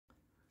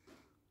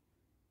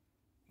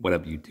What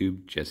up,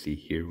 YouTube? Jesse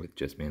here with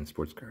Just Man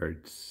Sports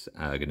Cards.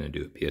 Gonna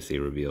do a PSA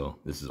reveal.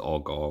 This is all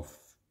golf,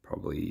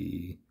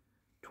 probably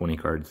 20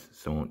 cards,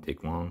 so it won't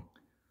take long.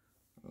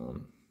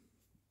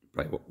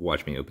 Probably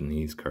watched me open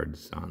these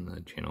cards on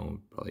the channel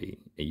probably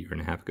a year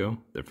and a half ago.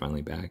 They're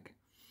finally back.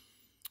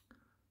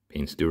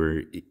 Payne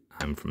Stewart,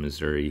 I'm from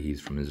Missouri, he's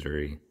from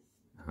Missouri.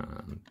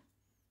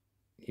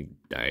 He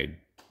died,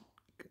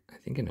 I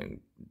think, in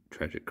a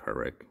tragic car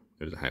wreck.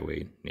 There's a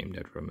highway named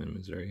after him in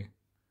Missouri.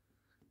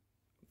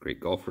 Great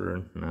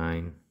golfer,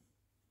 9.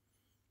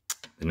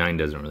 The 9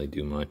 doesn't really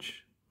do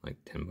much, like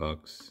 10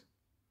 bucks.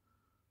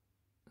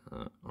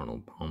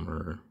 Arnold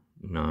Palmer,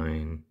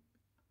 9.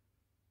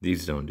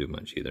 These don't do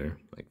much either,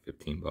 like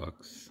 15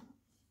 bucks.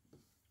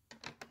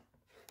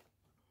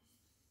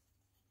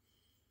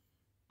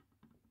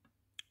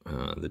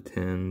 The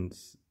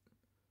 10s,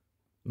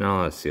 not a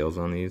lot of sales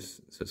on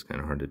these, so it's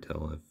kind of hard to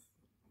tell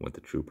what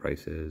the true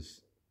price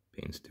is.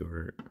 Payne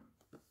Stewart.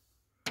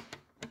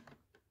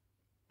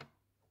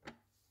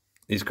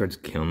 These cards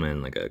come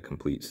in like a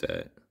complete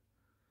set.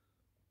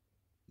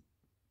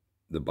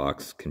 The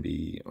box can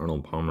be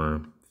Arnold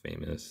Palmer,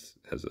 famous,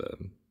 has a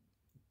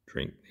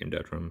drink named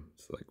after him.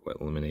 It's like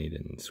wet lemonade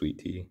and sweet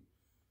tea.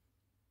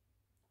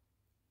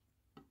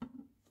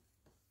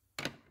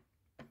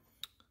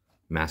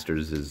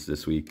 Masters is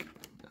this week.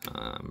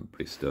 I'm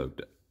pretty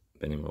stoked.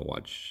 Been able to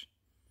watch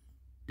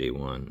day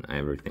 1. I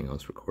have everything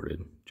else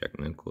recorded. Jack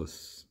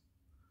Nicklaus,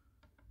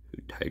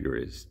 who Tiger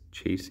is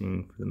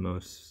chasing for the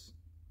most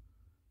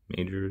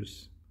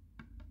majors.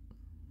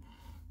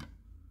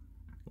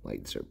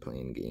 Lights are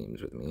playing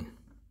games with me.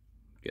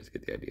 You guys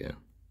get the idea.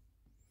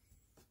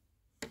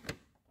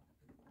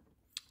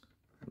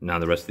 Now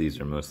the rest of these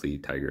are mostly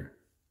Tiger.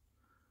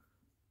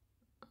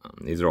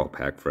 These are all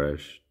pack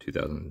fresh,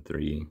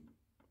 2003,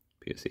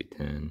 PSA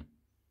 10.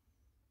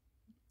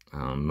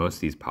 Most of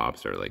these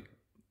pops are like,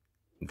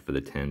 for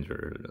the 10s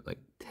are like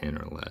 10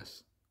 or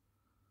less.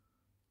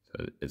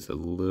 So it's a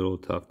little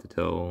tough to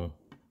tell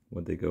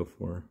what they go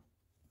for.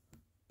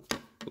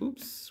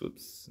 Oops,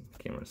 whoops,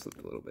 camera slipped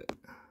a little bit.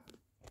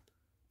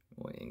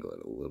 I'll angle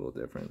it a little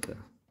different. 10.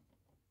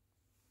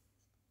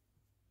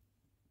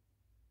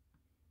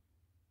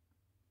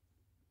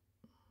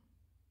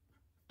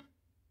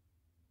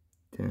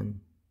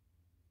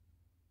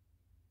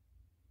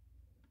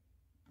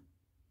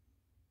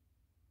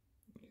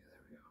 Yeah, there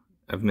we go.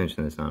 I've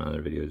mentioned this on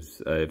other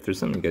videos. If there's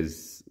something you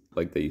guys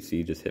like that you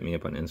see, just hit me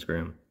up on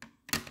Instagram.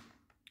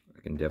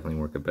 I can definitely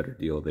work a better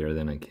deal there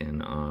than I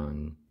can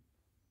on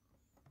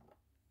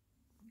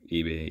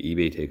eBay.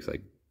 eBay takes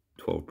like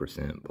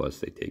 12%, plus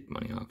they take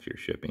money off your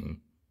shipping.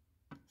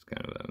 It's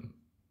kind of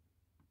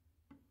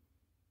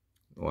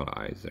a lot of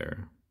eyes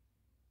there.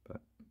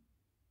 But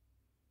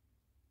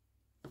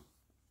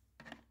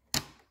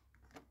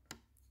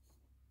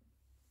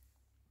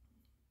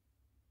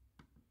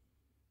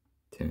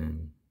I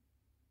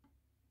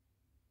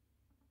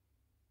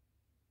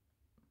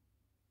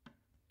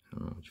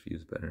don't know which view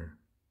is better.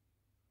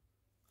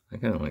 I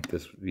kind of like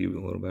this view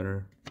a little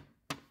better.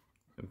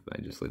 If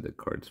I just leave the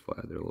cards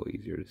flat, they're a little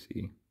easier to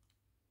see.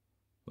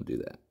 We'll do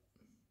that.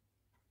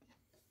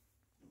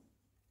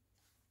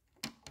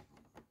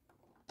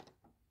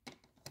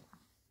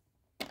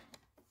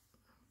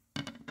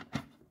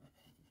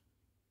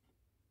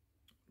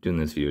 Doing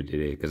this video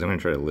today because I'm going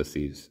to try to list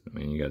these. I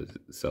mean, you guys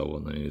sell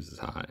when the news is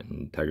hot,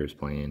 and Tiger's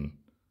playing.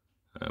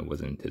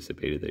 Wasn't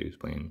anticipated that he was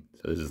playing.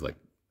 So this is like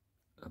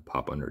a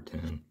pop under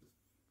 10.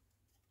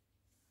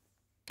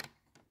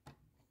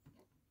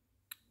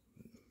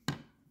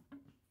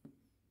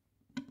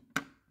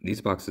 These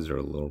boxes are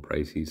a little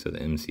pricey, so the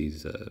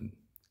MC's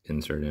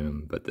insert in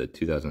them, but the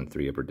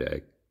 2003 Upper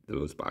Deck,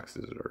 those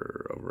boxes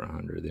are over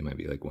 100. They might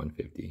be like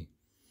 150.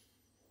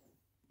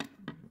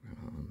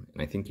 And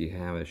I think you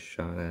have a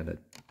shot at a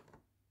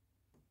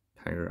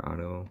Tiger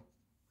Auto.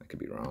 I could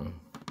be wrong.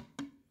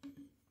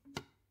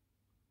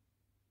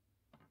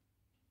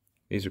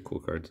 These are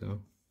cool cards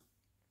though.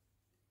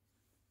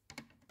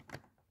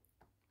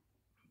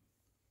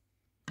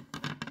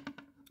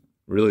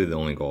 Really, the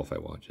only golf I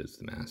watch is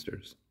the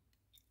Masters.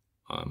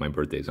 My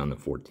birthday's on the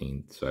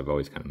 14th, so I've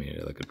always kind of made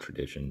it like a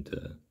tradition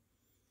to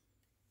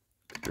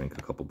drink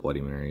a couple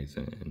Bloody Marys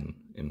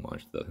and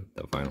watch the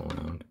final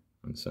round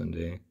on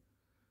Sunday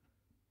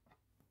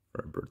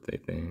for a birthday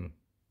thing.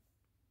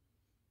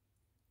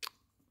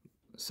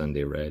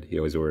 Sunday red. He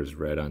always wears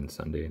red on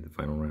Sunday, the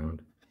final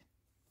round.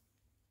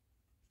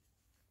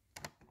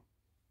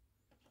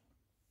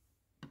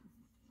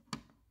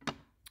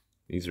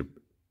 These are,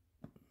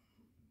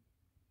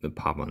 the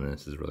pop on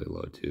this is really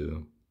low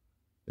too.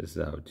 This is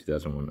our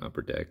 2001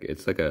 Upper Deck.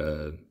 It's like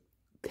a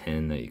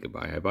 10 that you could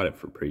buy. I bought it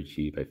for pretty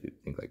cheap. I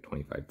think like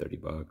 25, 30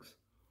 bucks.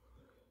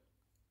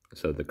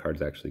 So the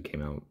cards actually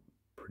came out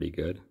pretty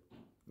good.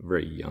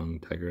 Very young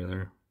Tiger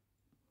there.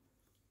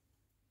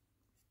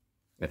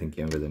 I think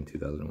younger than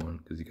 2001,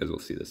 because you guys will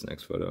see this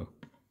next photo.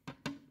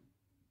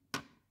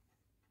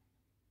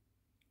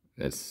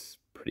 It's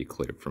pretty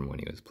clear from when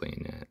he was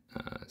playing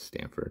at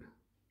Stanford.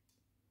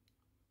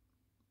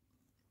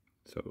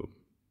 So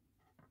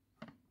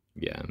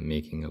yeah,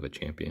 Making of a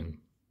Champion.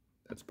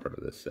 That's part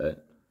of this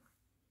set.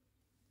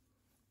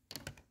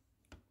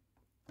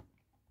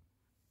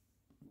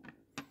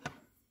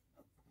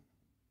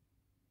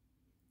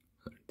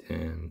 Another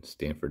 10,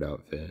 Stanford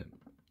outfit.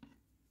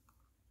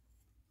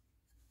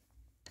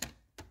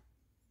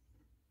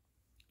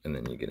 And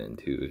then you get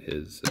into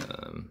his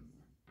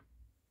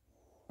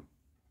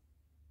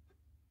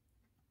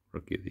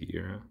Rookie of the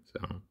Year.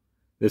 So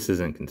this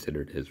isn't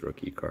considered his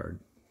rookie card.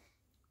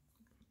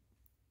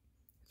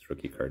 His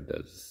rookie card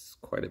does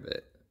quite a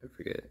bit. I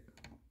forget.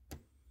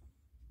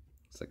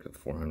 It's like a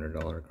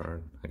 $400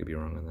 card. I could be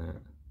wrong on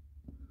that.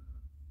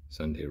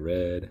 Sunday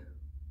Red.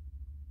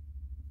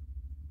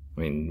 I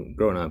mean,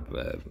 growing up,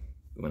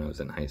 when I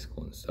was in high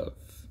school and stuff,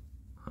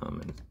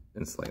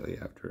 and slightly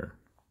after,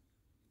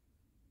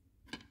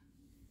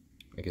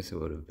 I guess it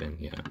would have been,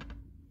 yeah,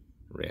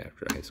 right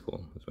after high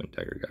school was when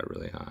Tiger got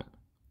really hot.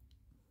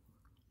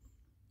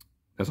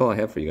 That's all I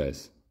have for you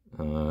guys.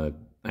 I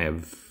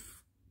have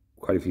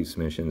quite a few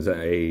submissions.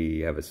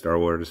 I have a Star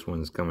Wars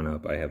one's coming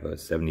up. I have a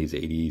 70s,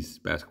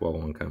 80s basketball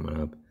one coming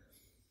up.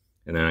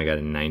 And then I got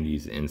a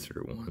 90s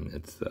insert one.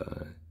 It's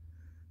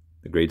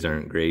the grades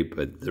aren't great,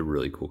 but they're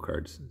really cool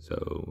cards.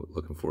 So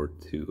looking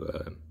forward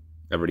to,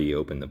 I've already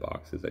opened the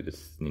boxes. I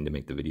just need to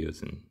make the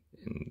videos and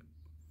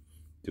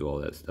do all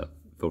that stuff.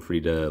 Feel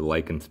free to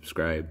like and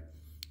subscribe.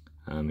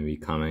 Maybe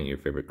comment your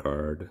favorite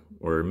card,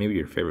 or maybe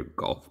your favorite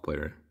golf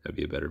player. That'd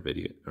be a better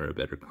video, or a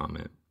better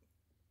comment.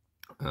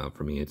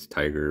 For me, it's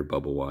Tiger,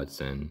 Bubba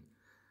Watson,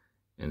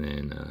 and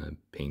then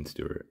Payne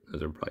Stewart.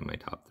 Those are probably my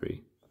top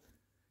 3.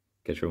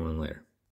 Catch everyone later.